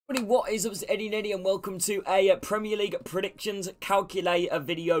What is up, it's Eddie Neddy, and welcome to a Premier League predictions calculator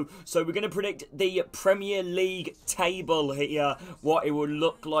video. So we're going to predict the Premier League table here, what it will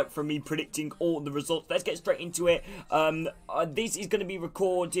look like from me predicting all the results. Let's get straight into it. This is going to be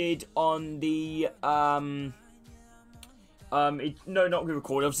recorded on the no, not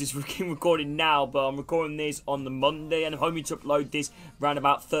recorded. Obviously, it's recording now, but I'm recording this on the Monday, and I'm hoping to upload this around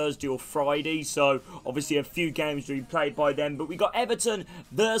about Thursday or Friday. So, obviously, a few games to be played by then. But we got Everton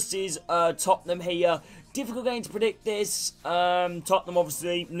versus Tottenham here. Difficult game to predict this. Tottenham,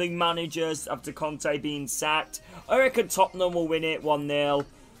 obviously, new managers after Conte being sacked. I reckon Tottenham will win it 1-0.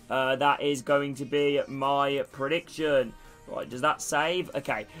 That is going to be my prediction. Right, does that save?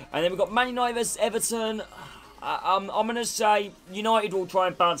 Okay. And then we've got Man United versus Everton. I'm going to say United will try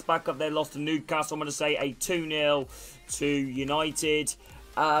and bounce back up their loss to Newcastle. I'm going to say a 2-0 to United.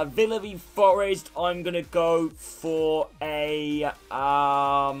 Villa v Forest, I'm going to go for a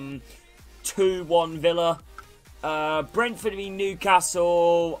 2-1 Villa. Brentford v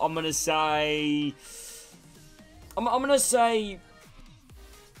Newcastle, I'm going to say... I'm going to say...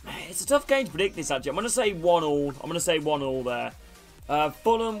 It's a tough game to predict this, actually. I'm going to say 1-1. I'm going to say 1-1 there.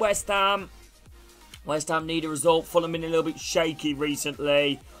 Fulham, West Ham... West Ham need a result. Fulham been a little bit shaky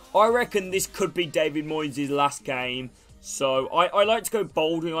recently. I reckon this could be David Moyes' last game. So, I like to go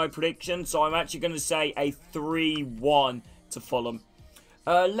bold in my prediction. So, I'm actually going to say a 3-1 to Fulham.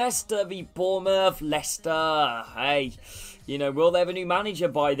 Leicester v Bournemouth. Leicester. Hey, will they have a new manager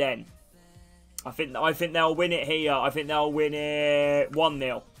by then? I think they'll win it here. I think they'll win it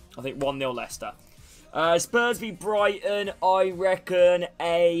 1-0. I think 1-0 Leicester. Spurs v Brighton. I reckon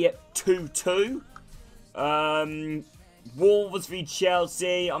a 2-2. Wolves v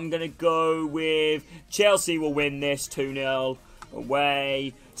Chelsea, I'm going to go with Chelsea will win this 2-0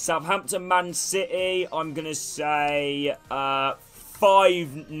 away. Southampton Man City, I'm going to say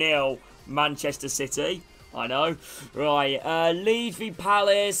 5-0 Manchester City. I know. Right, Leeds v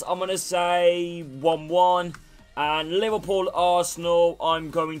Palace, I'm going to say 1-1. And Liverpool Arsenal, I'm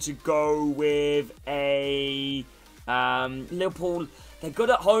going to go with a Liverpool. They're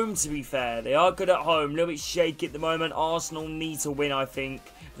good at home, to be fair. They are good at home. A little bit shaky at the moment. Arsenal need to win, I think.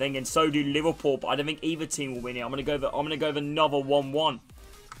 And so do Liverpool, but I don't think either team will win it. I'm gonna go with another 1-1.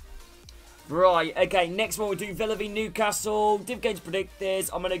 Right, okay, next one we'll do Villa v Newcastle. Difficult game to predict this.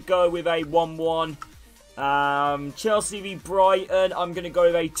 I'm gonna go with a 1-1. Chelsea v Brighton. I'm gonna go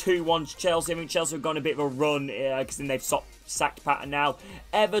with a 2-1 to Chelsea. I think Chelsea have gone a bit of a run because then they've sacked pattern now.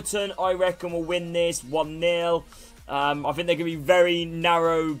 Everton, I reckon, will win this 1-0. I think they're going to be very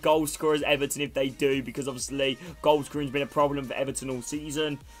narrow goal scorers, Everton, if they do, because obviously goal scoring has been a problem for Everton all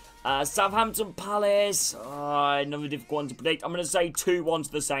season. Southampton Palace, another difficult one to predict. I'm going to say 2-1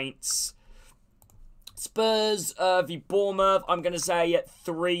 to the Saints. Spurs v Bournemouth, I'm going to say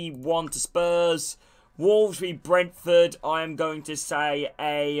 3-1 to Spurs. Wolves v Brentford, I am going to say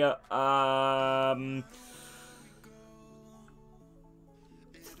a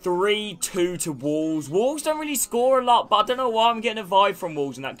 3-2 to Wolves. Wolves don't really score a lot, but I don't know why I'm getting a vibe from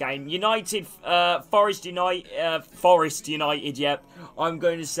Wolves in that game. Forest United, yep. I'm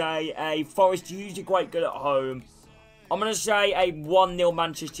going to say Forest usually quite good at home. I'm going to say a 1-0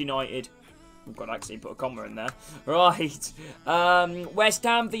 Manchester United. I've got to actually put a comma in there. Right. West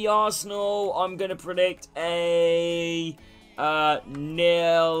Ham v Arsenal. I'm going to predict a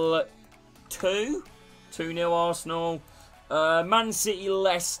 0-2. 2-0 Arsenal. Man City,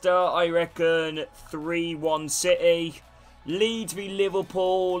 Leicester, I reckon 3-1 City. Leeds v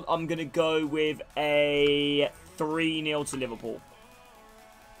Liverpool, I'm going to go with a 3-0 to Liverpool.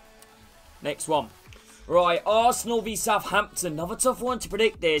 Next one. Right, Arsenal v Southampton. Another tough one to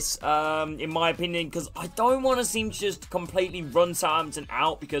predict this, in my opinion, because I don't want to seem to just completely run Southampton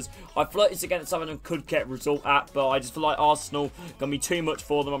out, because I feel like it's against Southampton could get a result at, but I just feel like Arsenal going to be too much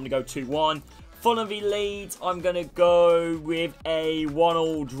for them. I'm going to go 2-1. Fulham v Leeds, I'm going to go with a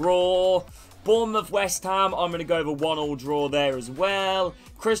 1-1 draw. Bournemouth West Ham, I'm going to go with a 1-1 draw there as well.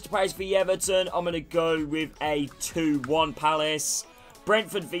 Crystal Palace v Everton, I'm going to go with a 2-1 Palace.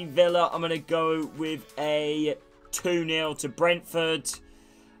 Brentford v Villa, I'm going to go with a 2-0 to Brentford.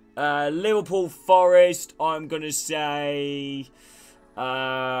 Liverpool Forest, I'm going to say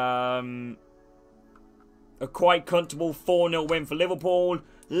a quite comfortable 4-0 win for Liverpool.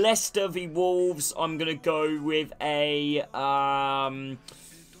 Leicester v Wolves, I'm going to go with a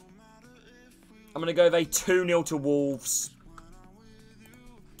 2-0 to Wolves.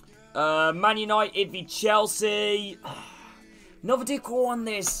 Man United v Chelsea. Another difficult one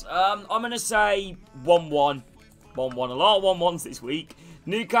this. I'm going to say 1-1. 1-1. A lot of 1-1s this week.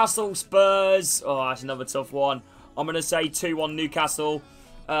 Newcastle Spurs. Oh, that's another tough one. I'm going to say 2-1 Newcastle.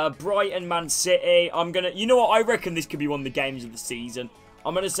 Brighton, Man City. You know what? I reckon this could be one of the games of the season.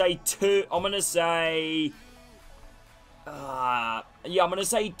 I'm gonna say 2-3.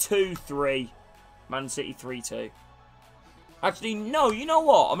 Man City 3-2. Actually, no. You know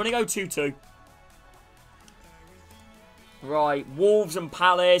what? I'm gonna go 2-2. Right, Wolves and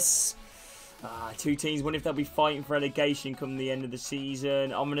Palace. Two teams. Wonder if they'll be fighting for relegation come the end of the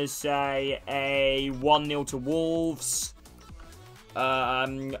season. I'm gonna say a 1-0 to Wolves.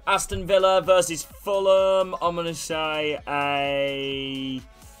 Aston Villa versus Fulham. I'm going to say a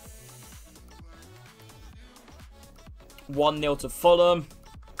 1-0 to Fulham.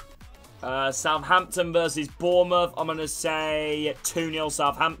 Southampton versus Bournemouth. I'm going to say 2-0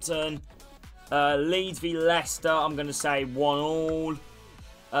 Southampton. Leeds v Leicester. I'm going to say 1-1.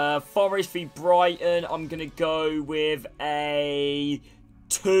 Forest v Brighton. I'm going to go with a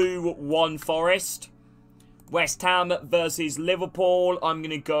 2-1 Forest. West Ham versus Liverpool. I'm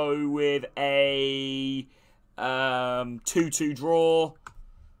going to go with a 2-2 draw.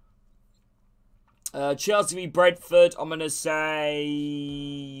 Chelsea v Brentford. I'm going to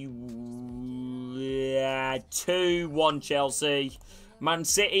say 2-1 Chelsea. Man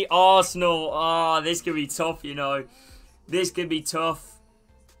City, Arsenal. This could be tough, you know. This could be tough.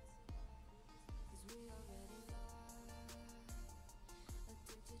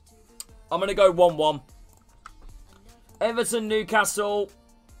 I'm going to go 1-1. Everton, Newcastle,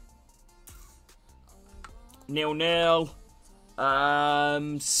 0-0.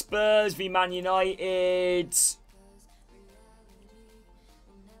 Spurs v Man United.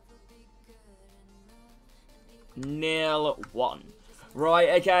 0-1. Right,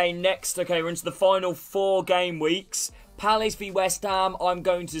 okay, next. Okay, we're into the final 4 game weeks. Palace v West Ham. I'm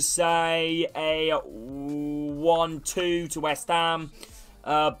going to say a 1-2 to West Ham.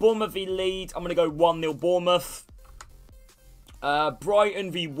 Bournemouth v Leeds. I'm going to go 1-0 Bournemouth.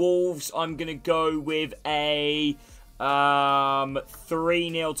 Brighton v Wolves. I'm going to go with a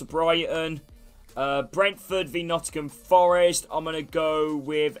 3-0 to Brighton. Brentford v Nottingham Forest. I'm going to go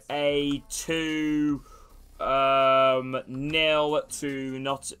with a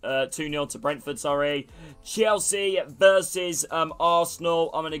 2-0 to Brentford, sorry. Chelsea versus Arsenal.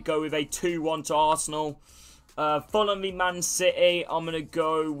 I'm going to go with a 2-1 to Arsenal. Fulham v Man City. I'm going to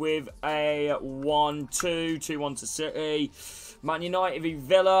go with a 1-2 to City. Man United v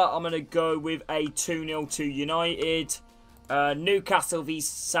Villa. I'm going to go with a 2-0 to United. Newcastle v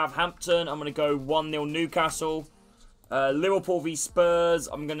Southampton. I'm going to go 1-0 Newcastle. Liverpool v Spurs.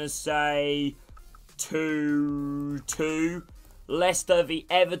 I'm going to say 2-2. Leicester v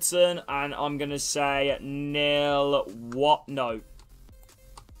Everton. And I'm going to say 2-1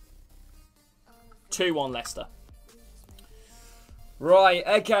 Leicester. Right,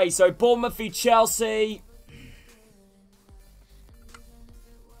 okay, so Bournemouth v Chelsea.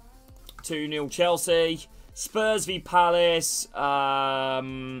 2-0 Chelsea. Spurs v Palace.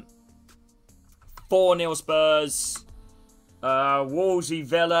 4-0 Spurs. Wolves v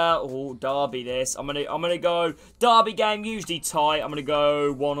Villa. Oh, Derby this. I'm gonna go Derby game, usually tight. I'm gonna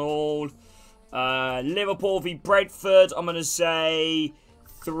go 1-1. Liverpool v Brentford. I'm gonna say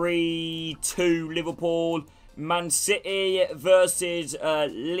 3-2 Liverpool. Man City versus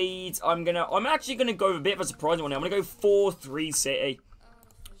Leeds. I'm actually gonna go with a bit of a surprising one here. I'm gonna go 4-3 City.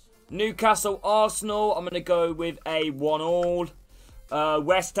 Newcastle Arsenal. I'm gonna go with a 1-1.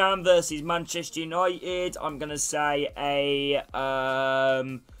 West Ham versus Manchester United. I'm gonna say a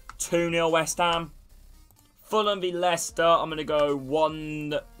 2-0 West Ham. Fulham v Leicester. I'm gonna go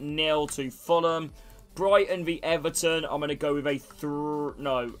 1-0 to Fulham. Brighton v Everton. I'm gonna go with a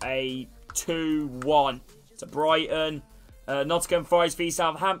 2-1 to Brighton. Nottingham Forest v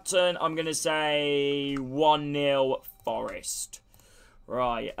Southampton. I'm going to say 1-0 Forest.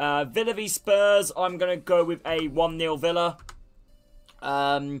 Right. Villa v Spurs. I'm going to go with a 1-0 Villa.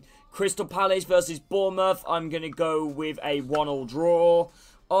 Crystal Palace versus Bournemouth. I'm going to go with a 1-1 draw.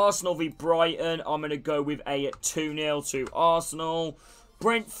 Arsenal v Brighton. I'm going to go with a 2-0 to Arsenal.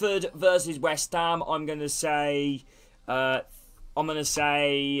 Brentford versus West Ham. I'm going to say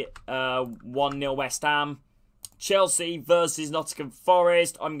 1-0 West Ham. Chelsea versus Nottingham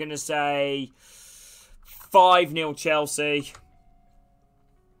Forest. I'm going to say 5-0 Chelsea.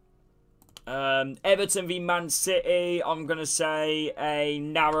 Everton v Man City. I'm going to say a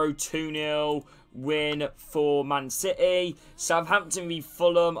narrow 2-0 win for Man City. Southampton v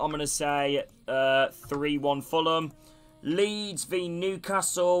Fulham. I'm going to say 3-1 Fulham. Leeds v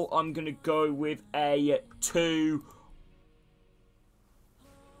Newcastle. I'm going to go with a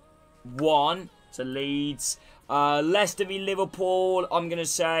 2-1 to Leeds. Leicester v Liverpool. I'm going to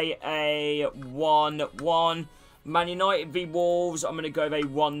say a 1-1. Man United v Wolves. I'm going to go with a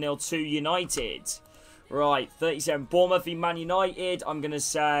 1-0 to United. Right, 37. Bournemouth v Man United. I'm going to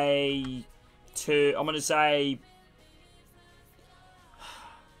say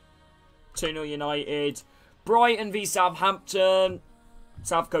 2-0 United. Brighton v Southampton.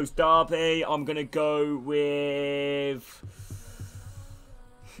 South Coast Derby. I'm going to go with...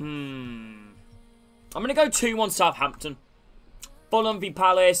 I'm going to go 2-1 Southampton. Fulham v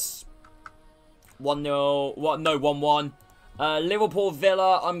Palace. 1-0. 1-1. Liverpool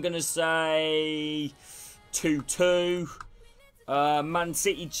Villa. I'm going to say 2-2. Man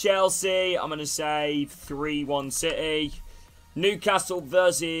City Chelsea. I'm going to say 3-1 City. Newcastle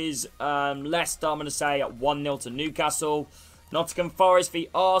versus Leicester. I'm going to say 1-0 to Newcastle. Nottingham Forest v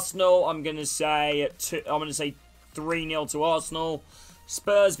Arsenal. I'm going to say 3-0 to Arsenal.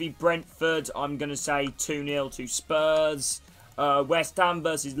 Spurs v Brentford. I'm going to say 2-0 to Spurs. West Ham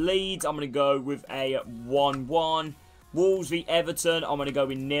versus Leeds. I'm going to go with a 1-1. Wolves v Everton. I'm going to go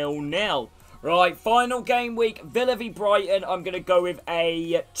with 0-0. Right, final game week. Villa v Brighton. I'm going to go with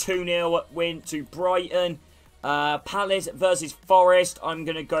a 2-0 win to Brighton. Palace versus Forest. I'm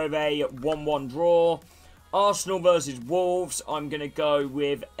going to go with a 1-1 draw. Arsenal versus Wolves. I'm going to go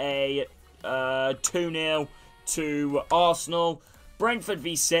with a 2-0 to Arsenal. Brentford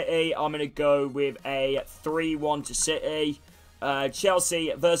v City. I'm going to go with a 3-1 to City.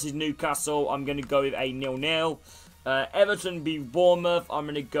 Chelsea versus Newcastle. I'm going to go with a 0-0. Everton v Bournemouth. I'm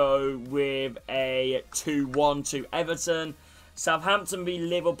going to go with a 2-1 to Everton. Southampton v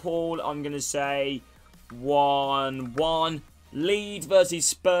Liverpool. I'm going to say 1-1. Leeds versus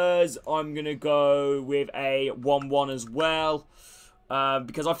Spurs. I'm going to go with a 1-1 as well.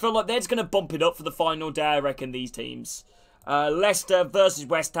 Because I feel like they're just going to bump it up for the final day, I reckon, these teams. Leicester versus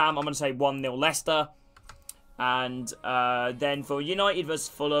West Ham. I'm going to say 1-0 Leicester. And then for United versus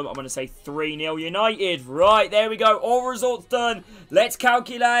Fulham, I'm going to say 3-0 United. Right, there we go. All results done. Let's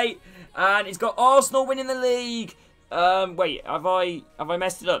calculate. And it's got Arsenal winning the league. Wait, have I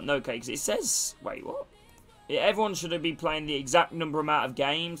messed it up? No, okay, because it says... Wait, what? Yeah, everyone should be playing the exact amount of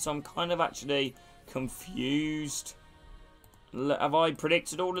games, so I'm kind of actually confused. Have I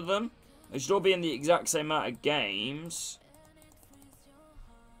predicted all of them? They should all be in the exact same amount of games.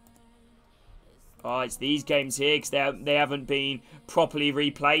 Oh, it's these games here, because they haven't been properly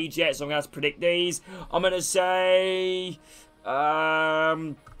replayed yet, so I'm going to have to predict these. I'm going to say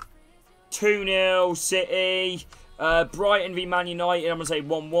 2-0 City. Brighton v Man United, I'm going to say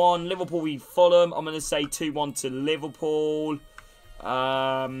 1-1. Liverpool v Fulham, I'm going to say 2-1 to Liverpool.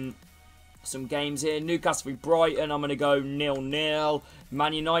 Some games here. Newcastle v Brighton, I'm going to go 0-0.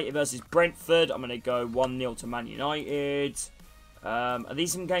 Man United versus Brentford, I'm going to go 1-0 to Man United. Are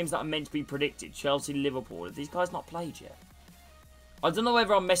these some games that are meant to be predicted? Chelsea, Liverpool. Have these guys not played yet? I don't know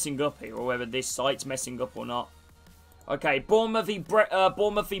whether I'm messing up here or whether this site's messing up or not. Okay, Bournemouth v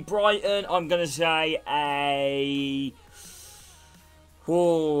Brighton. I'm going to say a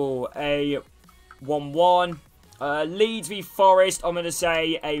 1-1. Leeds v Forest. I'm going to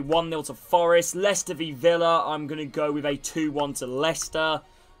say a 1-0 to Forest. Leicester v Villa. I'm going to go with a 2-1 to Leicester.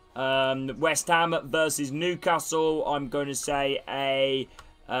 West Ham versus Newcastle. I'm going to say a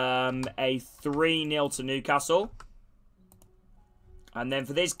 3-0 to Newcastle. And then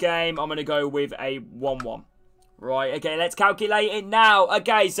for this game, I'm going to go with a 1-1. Right, okay, let's calculate it now.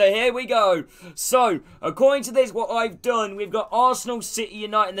 Okay, so here we go. So, according to this, what I've done, we've got Arsenal, City,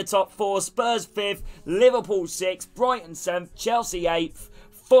 United in the top 4, Spurs 5th, Liverpool 6th, Brighton 7th, Chelsea 8th,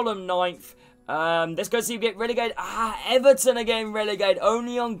 Fulham 9th. Let's go see who get relegated. Everton are getting relegated.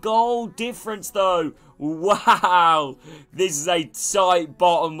 Only on goal difference, though. Wow. This is a tight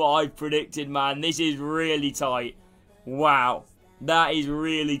bottom what I've predicted, man. This is really tight. Wow. That is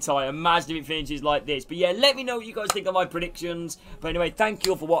really tight. Imagine if it finishes like this. But yeah, let me know what you guys think of my predictions. But anyway, thank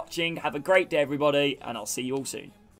you all for watching. Have a great day, everybody. And I'll see you all soon.